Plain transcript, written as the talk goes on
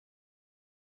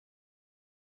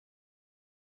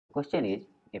Question is,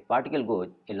 a particle goes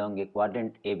along a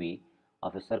quadrant AB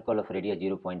of a circle of radius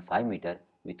 0.5 meter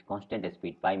with constant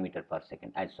speed pi meter per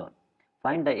second as shown.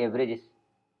 Find the average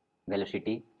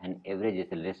velocity and average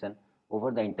acceleration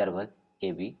over the interval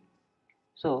AB.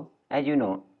 So, as you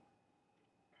know,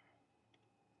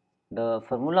 the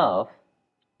formula of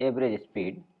average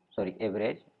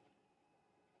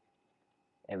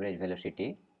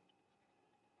velocity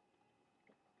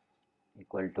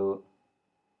equal to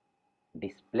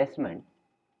displacement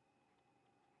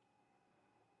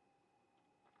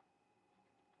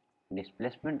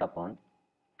upon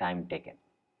time taken,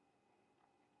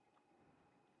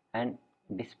 and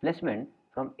displacement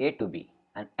from A to B,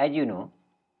 and as you know,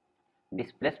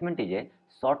 displacement is a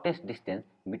shortest distance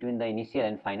between the initial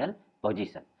and final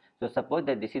position. So suppose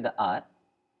that this is the R,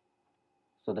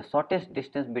 so the shortest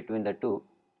distance between the two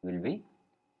will be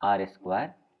R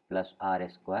square plus R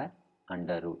square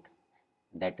under root,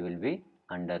 that will be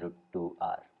under root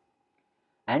 2R,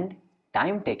 and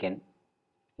time taken,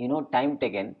 you know, time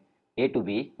taken A to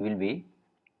B will be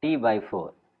T by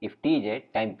 4 if T is a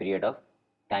time period of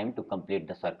time to complete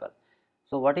the circle.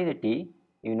 So what is the T?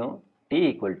 You know, T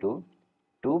equal to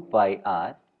 2 pi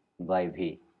R by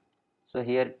V. So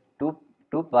here 2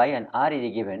 pi and R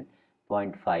is given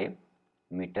 0.5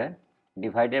 meter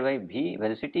divided by V,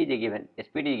 velocity is given,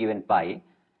 speed is given pi.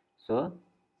 So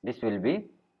this will be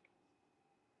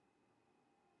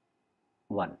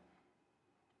 1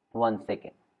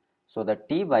 second. So the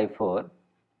T by 4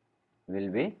 will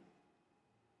be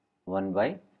 1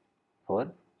 by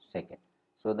 4 second.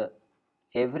 So the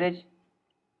average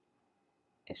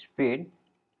speed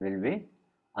will be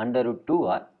under root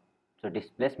 2R. So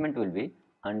displacement will be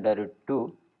under root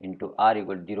 2 into R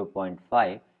equal to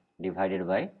 0.5 divided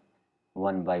by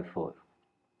 1 by 4.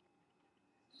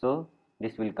 So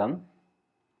this will come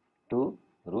to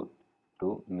root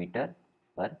 2 meter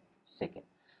per second.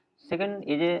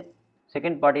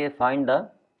 Second part is find the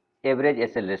average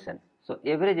acceleration. So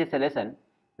average acceleration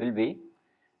will be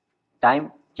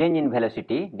time change in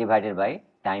velocity divided by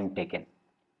time taken.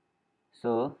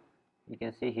 So you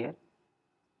can see here,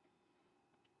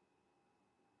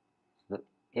 the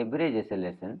average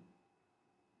acceleration,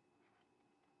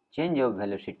 change of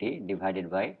velocity divided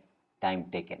by time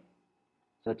taken.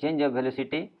 So change of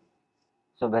velocity,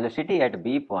 so velocity at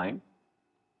B point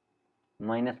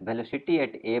minus velocity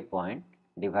at A point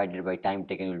divided by time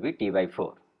taken will be T by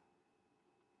 4.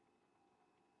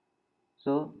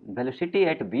 So velocity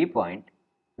at B point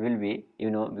will be, you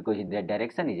know, because the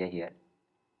direction is here,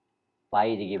 pi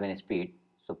is given speed,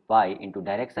 so pi into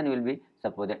direction will be,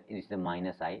 suppose that it is the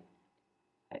minus I,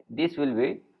 this will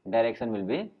be, direction will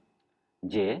be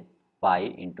j pi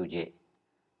into j.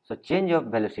 So change of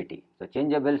velocity,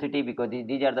 because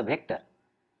these are the vector.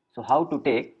 So how to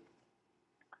take?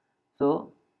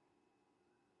 So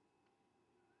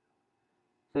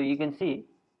you can see,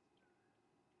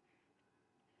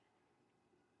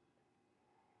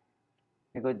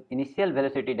 because initial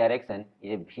velocity direction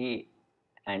is a v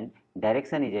and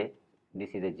direction is a, this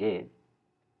is a j,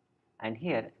 and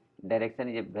here direction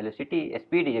is a velocity,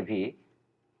 speed is a v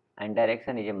and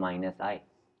direction is a minus I.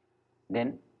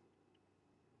 Then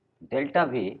delta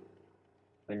v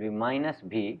will be minus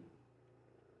v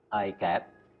I cap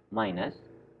minus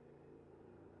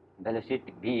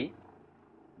velocity v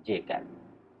j cap.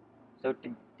 So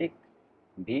to take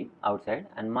v outside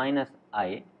and minus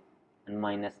I and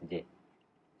minus j.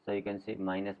 So you can see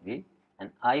minus v and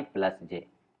I plus j.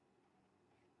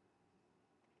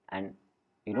 And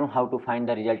you know how to find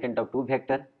the resultant of two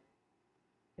vector?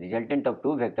 Resultant of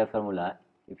two vector formula,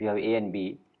 if you have A and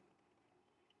B,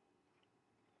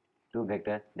 two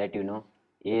vector, that you know,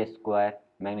 A square,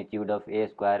 magnitude of A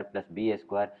square plus B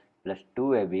square plus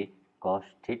 2AB cos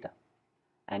theta,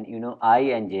 and you know I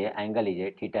and j, angle is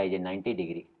a, theta is a 90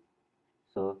 degree.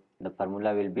 So the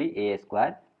formula will be A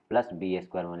square plus B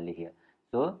square only here.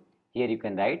 So here you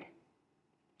can write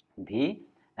V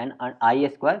and I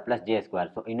square plus j square.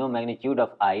 So you know magnitude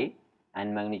of I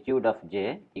and magnitude of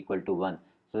j equal to 1.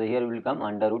 So here will come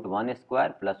under root 1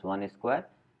 square plus 1 square,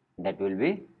 that will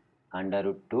be under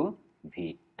root 2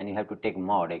 V, and you have to take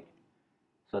mod.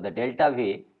 So the delta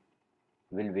V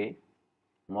will be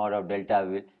mod of delta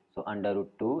V, so under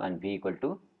root 2 and V equal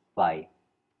to pi.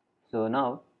 So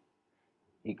now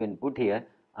you can put here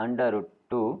under root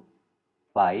 2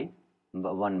 pi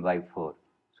 1 by 4.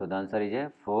 So the answer is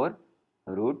a 4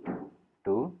 root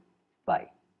 2 pi.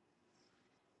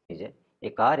 A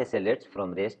car accelerates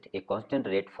from rest a constant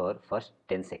rate for first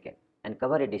 10 seconds and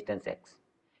cover a distance x.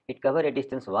 It cover a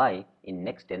distance y in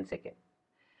next 10 seconds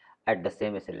at the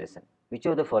same acceleration. Which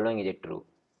of the following is true?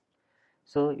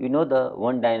 So you know the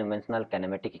one-dimensional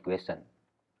kinematic equation.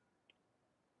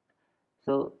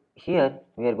 So here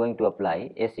we are going to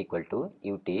apply S equal to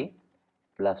ut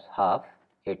plus half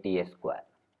at square,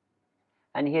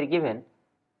 and here given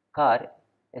car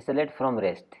accelerate from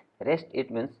rest. Rest,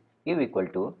 it means u equal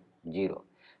to 0.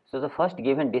 So the first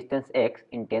given distance x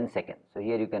in 10 seconds. So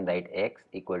here you can write x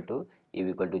equal to u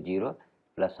equal to 0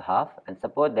 plus half, and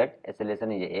suppose that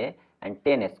acceleration is a and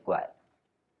 10 square.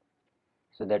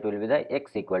 So that will be the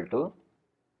x equal to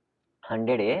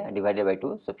 100a divided by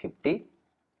 2, so 50a.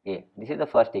 This is the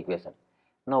first equation.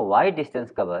 Now y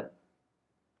distance cover.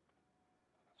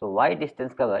 So y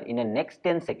distance cover in the next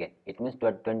 10 seconds, it means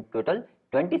total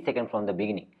 20 seconds from the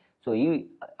beginning. So you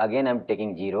again I am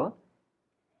taking 0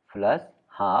 plus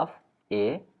half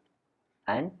a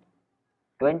and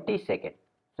 20 seconds.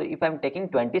 So if I am taking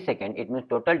 20 seconds, it means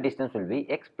total distance will be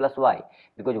x plus y,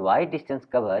 because y distance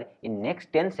cover in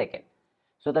next 10 seconds.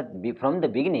 So that from the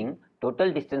beginning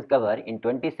total distance cover in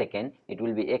 20 seconds, it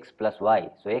will be x plus y.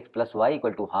 So x plus y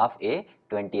equal to half a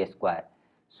 20 square.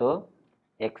 So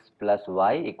x plus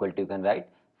y equal to, you can write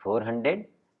 400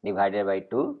 divided by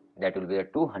 2, that will be the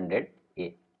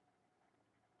 200a.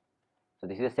 So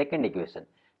this is the second equation.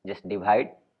 Just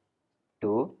divide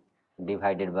 2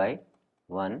 divided by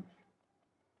 1.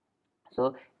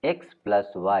 So x plus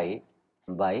y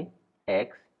by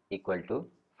x equal to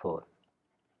 4.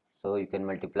 So you can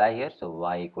multiply here. So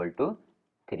y equal to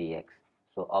 3x.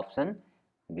 So option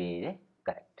B is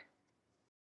correct.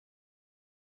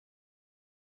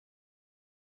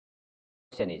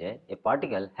 Question is a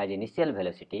particle has initial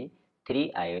velocity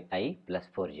 3I plus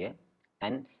 4j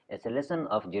and acceleration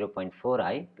of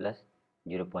 0.4I plus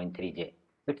 0.3j.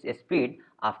 Its speed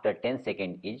after 10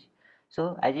 seconds is.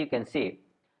 So as you can see,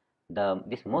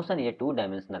 this motion is a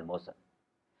two-dimensional motion.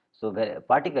 So the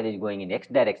particle is going in x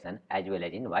direction as well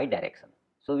as in y direction.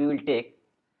 So we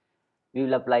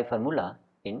will apply formula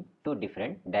in two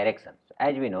different directions. So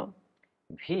as we know,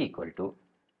 v equal to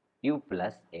u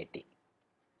plus at.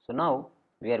 So now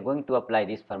we are going to apply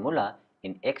this formula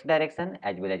in x direction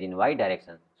as well as in y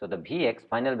direction. So the vx,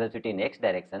 final velocity in x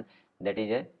direction, that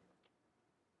is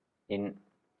in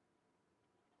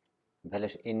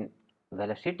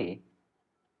velocity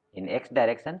in x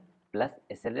direction plus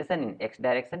acceleration in x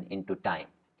direction into time.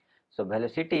 So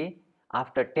velocity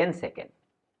after 10 seconds.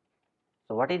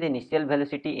 So what is the initial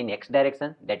velocity in x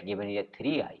direction? That given here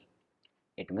 3I.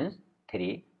 It means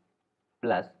 3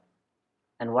 plus,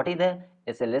 and what is the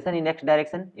acceleration in x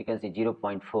direction? You can see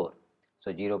 0.4.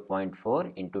 So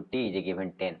 0.4 into t is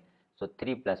given 10. So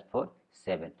 3 plus 4,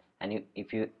 7. And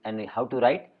and how to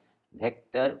write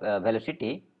vector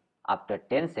velocity after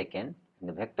 10 seconds in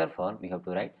the vector form? We have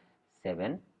to write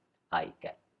 7I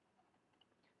cap.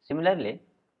 Similarly,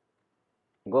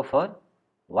 go for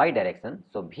y direction.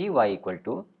 So vy equal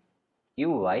to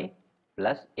uy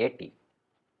plus at.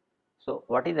 So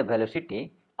what is the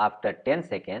velocity after 10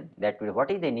 seconds? That will,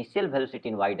 what is the initial velocity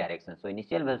in y direction? So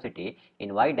initial velocity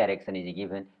in y direction is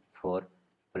given 4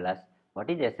 plus, what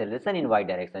is the acceleration in y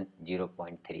direction?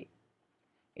 0.3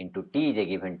 into t is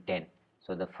given 10.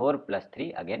 So the 4 plus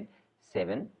 3 again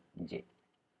 7j.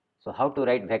 So how to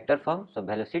write vector form? So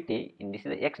velocity in this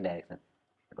is the x direction,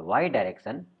 but y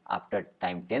direction after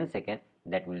time 10 seconds,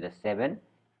 that will be the 7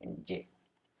 and j.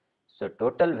 So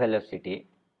total velocity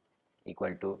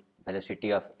equal to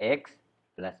velocity of x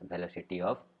plus velocity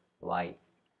of y.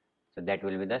 So that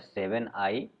will be the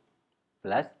 7I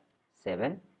plus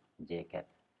 7j cap.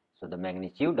 So the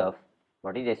magnitude of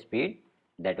what is the speed?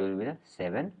 That will be the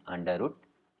 7 under root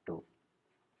 2.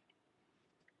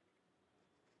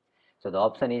 So the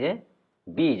option is a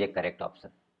B is a correct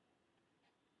option.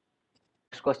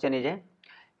 Next question is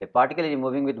a particle is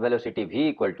moving with velocity v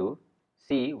equal to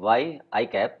c y I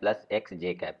cap plus x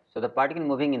j cap. So the particle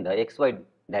moving in the xy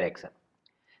direction,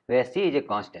 where c is a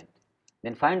constant.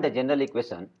 Then find the general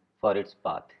equation for its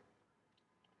path.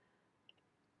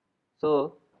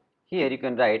 So here you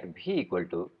can write v equal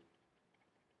to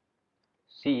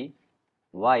c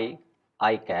y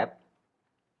I cap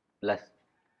plus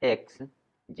x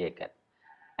j cap.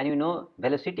 And you know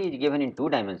velocity is given in two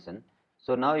dimensions.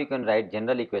 So now you can write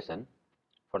general equation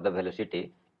for the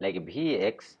velocity like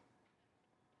vx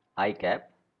I cap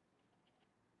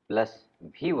plus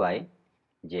vy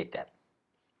j cap.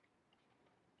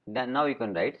 Then now you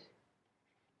can write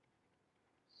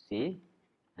c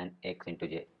and x into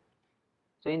j.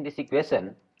 So in this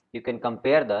equation you can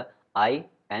compare the I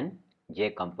and j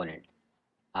component.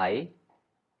 I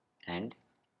and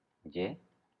j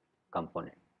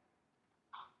component.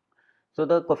 So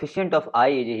the coefficient of I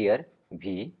is here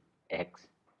vx,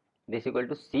 this equal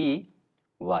to c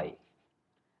y,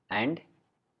 and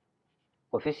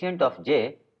coefficient of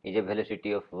j is a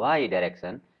velocity of y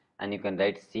direction, and you can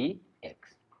write cx.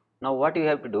 Now what you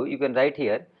have to do, you can write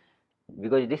here,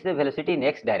 because this is the velocity in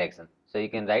x direction, so you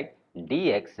can write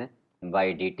dx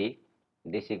by dt,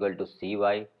 this equal to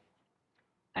cy,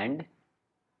 and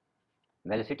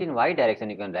velocity in y direction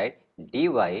you can write dy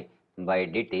by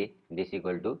dt, this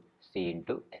equal to c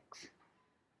into x.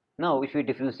 Now if we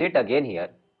differentiate again here,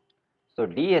 so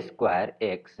d square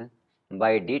x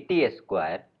by dt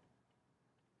square,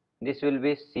 this will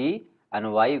be c,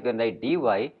 and y you can write dy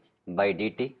by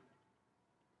dt,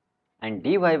 and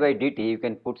dy by dt you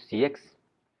can put cx,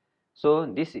 so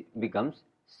this becomes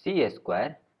c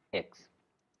square x.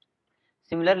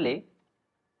 Similarly,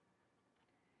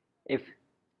 if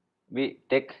we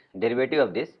take derivative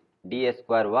of this d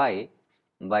square y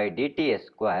by dt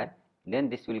square, then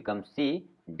this will come c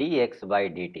dx by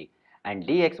dt, and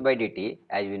dx by dt,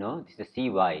 as we know, this is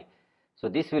cy, so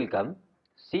this will come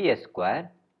c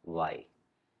square y.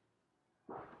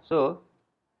 So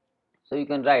you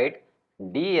can write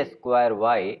d square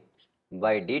y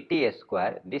by dt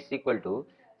square, this equal to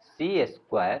c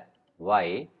square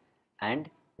y, and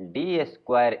d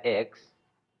square x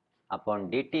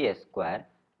upon dt square,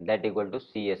 that equal to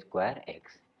c square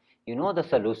x. You know the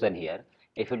solution here.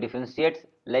 If you differentiate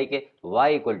like a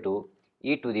y equal to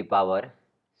e to the power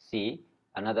c,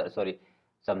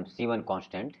 some c1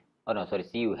 constant, or no, sorry,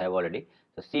 c you have already,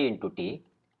 so c into t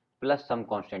plus some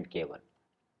constant k1.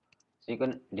 So you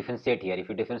can differentiate here. If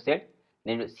you differentiate,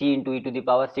 then c into e to the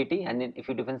power ct, and then if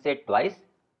you differentiate twice,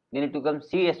 then it becomes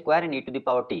c square and e to the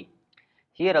power t.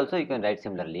 Here also you can write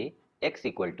similarly x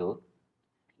equal to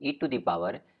e to the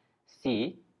power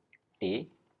c t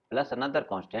plus another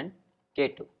constant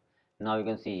k2. Now you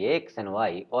can see x and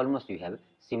y, almost you have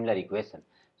similar equation.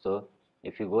 So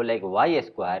if you go like y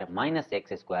square minus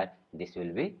x square, this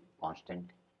will be constant,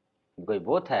 because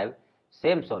both have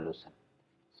same solution.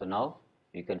 So now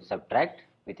you can subtract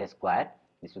with a square,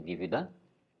 this will give you the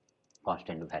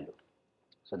constant value.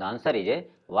 So the answer is a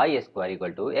y square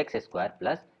equal to x square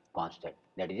plus constant,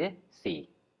 that is a c.